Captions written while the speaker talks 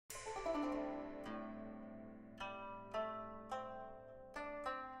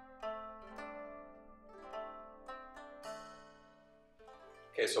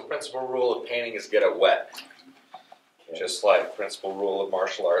Okay, so principal rule of painting is get it wet. Okay. Just like principal rule of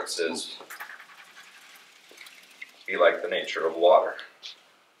martial arts is be like the nature of water.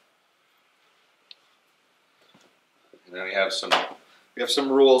 And then we have some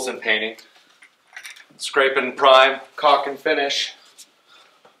rules in painting. Scrape and prime, caulk and finish.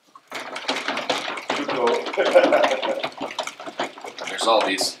 There's all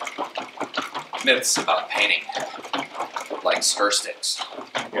these myths about painting, like stir sticks.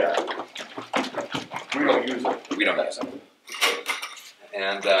 Yeah. We don't use them. We don't use them.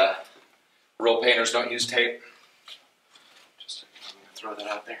 And real painters don't use tape. Just I'm gonna throw that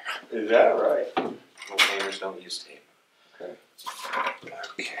out there. Is that right? Real painters don't use tape. Okay.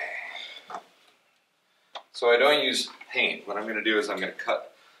 Okay. So I don't use paint. What I'm going to do is I'm going to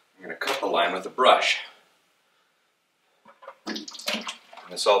cut the line with a brush.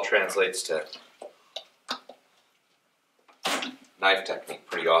 And this all translates to knife technique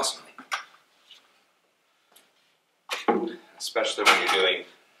pretty awesomely. Especially when you're doing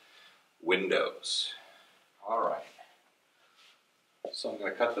windows. All right. So I'm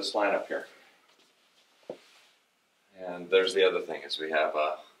going to cut this line up here. And there's the other thing is we have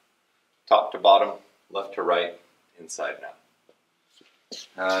top to bottom, left to right, inside and out.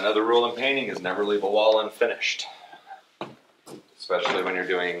 Another rule in painting is never leave a wall unfinished. Especially when you're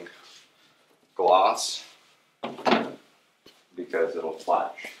doing gloss, because it'll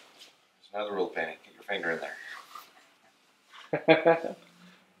flash. There's another rule of painting, get your finger in there.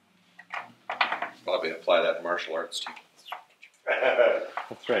 Probably apply that in martial arts too.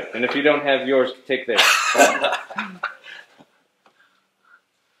 That's right. And if you don't have yours, take theirs.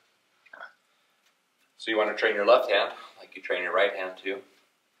 So you want to train your left hand like you train your right hand too.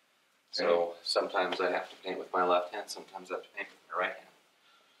 So sometimes I have to paint with my left hand, sometimes I have to paint with my right hand.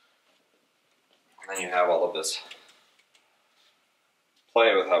 And then you have all of this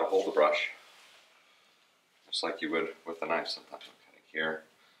play with how to hold the brush. Just like you would with a knife. Sometimes I'm cutting here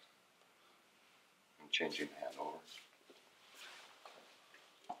and changing the hand over.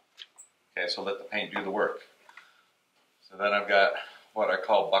 Okay, so let the paint do the work. So then I've got what I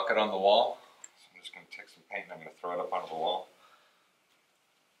call bucket on the wall. So I'm just going to take some paint and I'm going to throw it up onto the wall.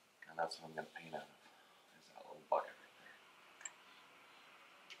 And that's what I'm going to paint out of, is that little bucket right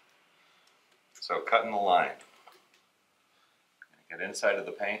there. So cutting the line. Get inside of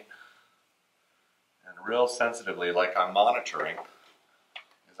the paint. And real sensitively, like I'm monitoring,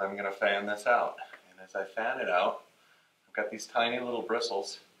 is I'm going to fan this out. And as I fan it out, I've got these tiny little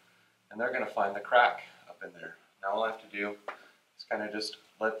bristles, and they're going to find the crack up in there. Now all I have to do is kind of just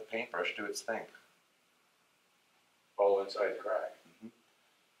let the paintbrush do its thing. All inside the crack. Mm-hmm.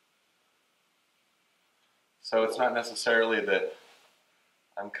 So it's not necessarily that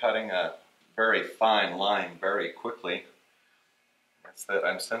I'm cutting a very fine line very quickly. It's that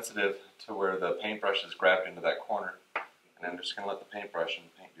I'm sensitive to where the paintbrush is grabbed into that corner, and I'm just going to let the paintbrush and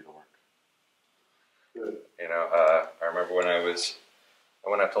the paint do the work. Good. You know, I remember when I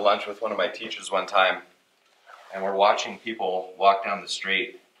went out to lunch with one of my teachers one time, and we're watching people walk down the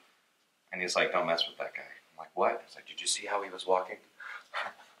street, and he's like, "Don't mess with that guy." I'm like, "What?" He's like, "Did you see how he was walking?"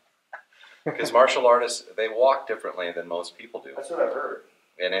 Because martial artists, they walk differently than most people do. That's what I've heard.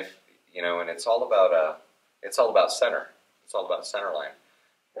 And if you know, and it's all about center. It's all about center line.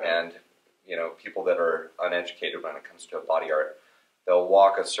 Yeah. And you know, people that are uneducated when it comes to body art, they'll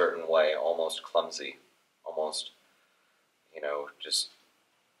walk a certain way, almost clumsy, almost, you know, just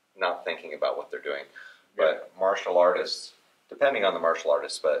not thinking about what they're doing. Yeah. But martial artists, depending on the martial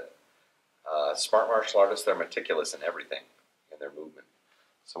artist, but smart martial artists, they're meticulous in everything, in their movement.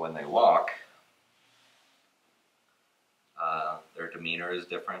 So when they walk, their demeanor is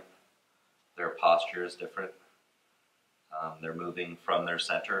different, their posture is different. They're moving from their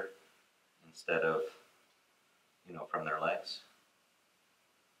center instead of, you know, from their legs.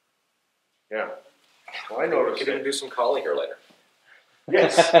 Yeah. Well, I noticed. We could even do some collie here later.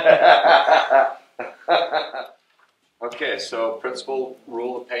 Yes. Okay, so principal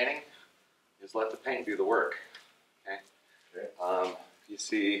rule of painting is let the paint do the work. Okay. Okay. You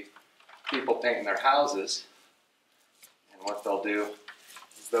see people painting their houses, and what they'll do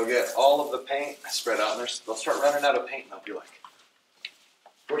is they'll get all of the paint spread out, and they'll start running out of paint, and they'll be like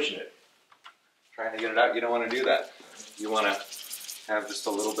Pushing it. trying to get it out. You don't want to do that. You want to have just a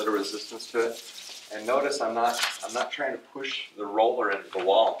little bit of resistance to it. And notice I'm not trying to push the roller into the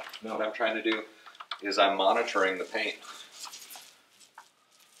wall. No. What I'm trying to do is I'm monitoring the paint.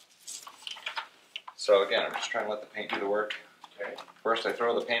 So again, I'm just trying to let the paint do the work. Okay. First I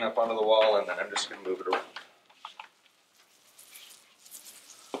throw the paint up onto the wall, and then I'm just going to move it around.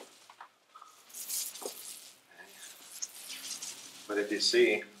 But if you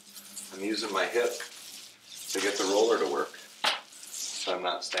see, I'm using my hip to get the roller to work. So I'm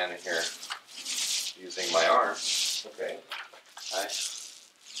not standing here using my arm. Okay. Right.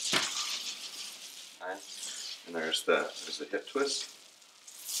 Right. And there's the hip twist.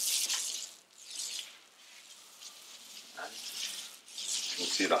 Right. You can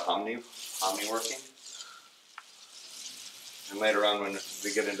see the Omni working. And later on when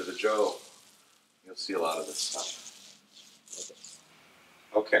we get into the Joe, you'll see a lot of this stuff.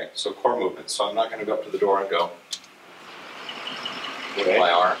 Okay, so core movement. So I'm not going to go up to the door and go with my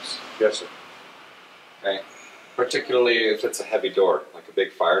arms. Yes, sir. Okay. Particularly if it's a heavy door, like a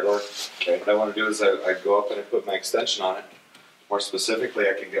big fire door. Okay. What I want to do is I go up and I put my extension on it. More specifically,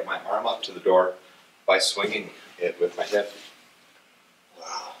 I can get my arm up to the door by swinging it with my hip.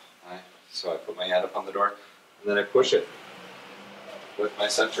 Wow. Right. So I put my hand up on the door and then I push it with my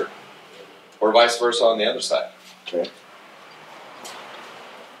center. Or vice versa on the other side. Okay.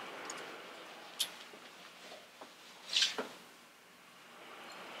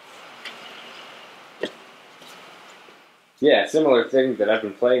 Yeah, similar thing that I've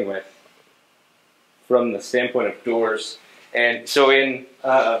been playing with from the standpoint of doors. And so in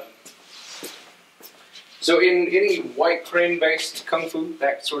any white crane-based kung fu,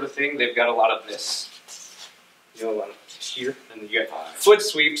 that sort of thing, they've got a lot of this. You know, here, and you got foot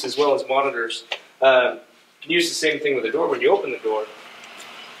sweeps as well as monitors. You can use the same thing with the door. When you open the door,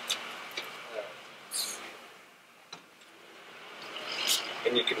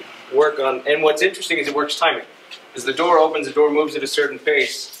 and you can work on. And what's interesting is it works timing. As the door opens, the door moves at a certain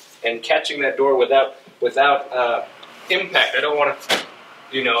pace, and catching that door without impact. I don't want to,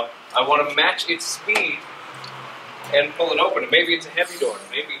 I want to match its speed and pull it open. And maybe it's a heavy door,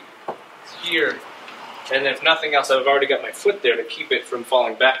 maybe it's here, and if nothing else, I've already got my foot there to keep it from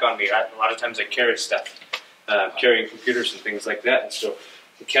falling back on me. A lot of times I carry stuff, carrying computers and things like that, and so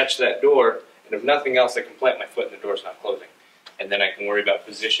to catch that door, and if nothing else, I can plant my foot and the door's not closing, and then I can worry about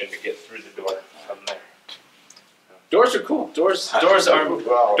position to get through the door from there. Doors are cool. Doors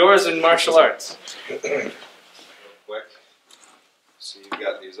in martial arts. Real quick. So you've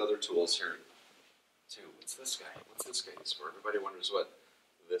got these other tools here too. What's this guy? What's this guy used for? Everybody wonders what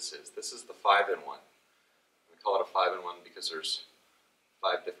this is. This is the 5-in-1. We call it a 5-in-1 because there's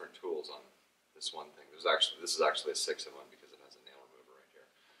 5 different tools on this one thing. This is actually a 6-in-1 because it has a nail remover right here.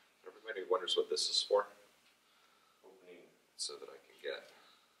 Everybody wonders what this is for. Opening so that I can get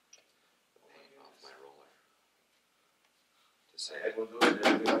the paint off my roller.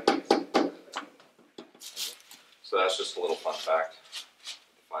 So that's just a little fun fact.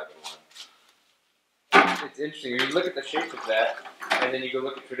 The 5-in-1. It's interesting. You look at the shape of that, and then you go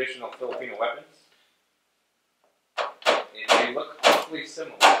look at traditional Filipino weapons. They look awfully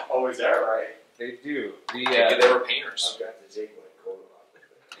similar. Oh, is that right? They do. Maybe they were painters. I've got to take my coat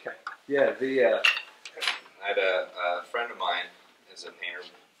off. Yeah, I had a friend of mine is a painter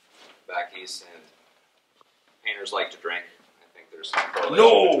back east, and painters like to drink. I think there's some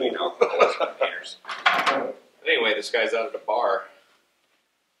correlation between alcoholism and painters. But anyway, this guy's out at a bar,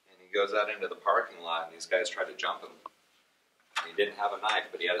 and he goes out into the parking lot, and these guys try to jump him. And he didn't have a knife,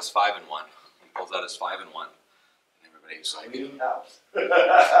 but he had his 5-in-1. He pulls out his 5-in-1, and everybody's like,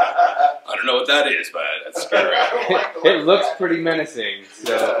 I don't know what that is, but that's scary. it looks pretty menacing.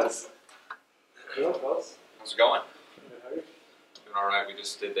 So. How's it going? Doing all right. We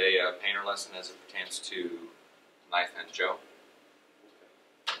just did a painter lesson as it pertains to knife and Joe.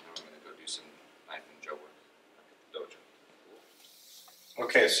 And then we're going to go do some knife and Joe work at the dojo.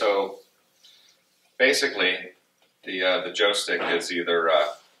 Okay, so basically, the Joe stick is either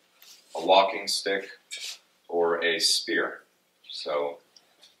a walking stick or a spear. So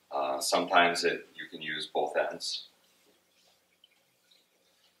sometimes you can use both ends.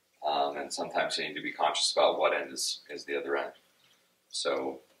 And sometimes you need to be conscious about what end is the other end.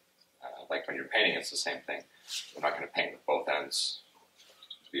 So, like when you're painting, it's the same thing. I'm not going to paint with both ends.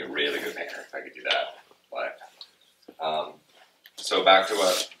 To be a really good painter if I could do that. But so back to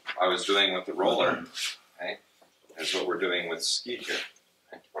what I was doing with the roller. Okay, is what we're doing with ski here.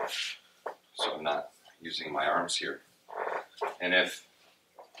 Okay? So I'm not using my arms here. And if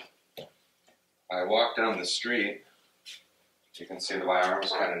I walk down the street, you can see that my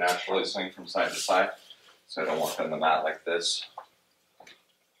arms kind of naturally swing from side to side, so I don't walk on the mat like this.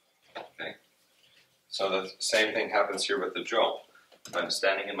 Okay. So the same thing happens here with the Joe. If I'm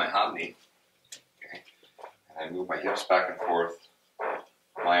standing in my Omni, okay, and I move my hips back and forth,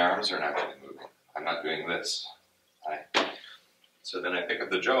 my arms are naturally moving. I'm not doing this. So then I pick up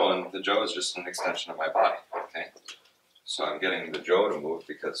the Joe, and the Joe is just an extension of my body. Okay. So I'm getting the Joe to move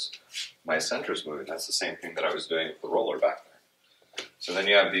because my center is moving. That's the same thing that I was doing with the roller back there. So then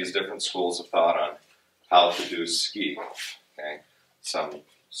you have these different schools of thought on how to do ski. Okay, some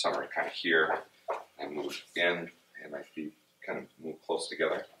are kind of here. I move in, and my feet kind of move close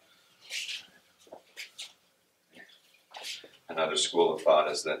together. Another school of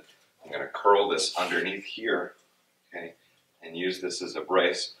thought is that I'm going to curl this underneath here, okay, and use this as a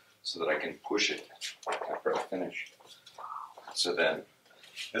brace so that I can push it after I finish. So then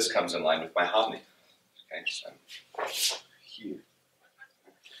this comes in line with my hominy. Okay, so I'm here.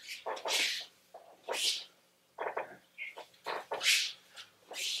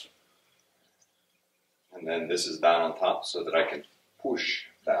 And then this is down on top so that I can push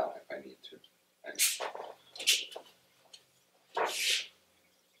down if I need to.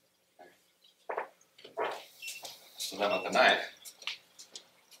 So then with the knife,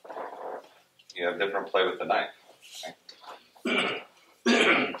 you have different play with the knife.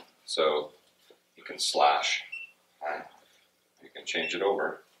 Okay? So you can slash, right? You can change it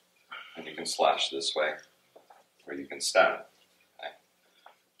over, and you can slash this way, or you can stab it. Okay?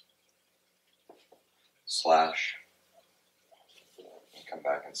 Slash, and come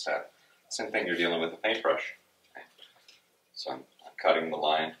back and stab. Same thing you're dealing with a paintbrush. Okay? So I'm cutting the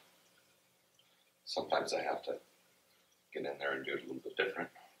line. Sometimes I have to get in there and do it a little bit different.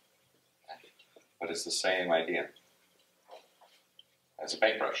 Okay? But it's the same idea as a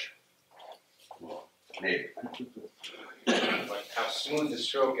paintbrush. Maybe. Like how smooth the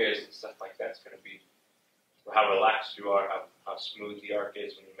stroke is and stuff like that's going to be, how relaxed you are, how smooth the arc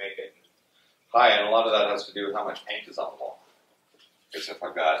is when you make it. Hi, and a lot of that has to do with how much paint is on the wall. Because if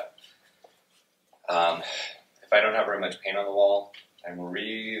I've got, if I don't have very much paint on the wall, I'm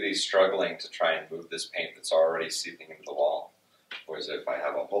really struggling to try and move this paint that's already seeping into the wall. Whereas if I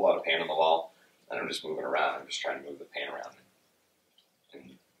have a whole lot of paint on the wall, then I'm just moving around. I'm just trying to move the paint around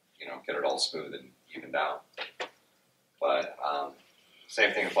and you know, get it all smooth and even down. But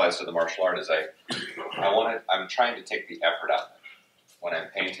same thing applies to the martial art. Is I'm trying to take the effort out of it. When I'm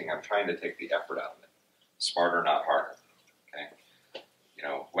painting, I'm trying to take the effort out of it. Smarter, not harder. Okay. You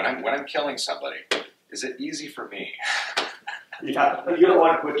know, when I'm killing somebody, is it easy for me? Yeah, you don't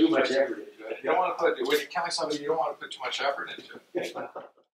want to put too much effort into it. You don't want to put, when you're killing somebody, you don't want to put too much effort into it.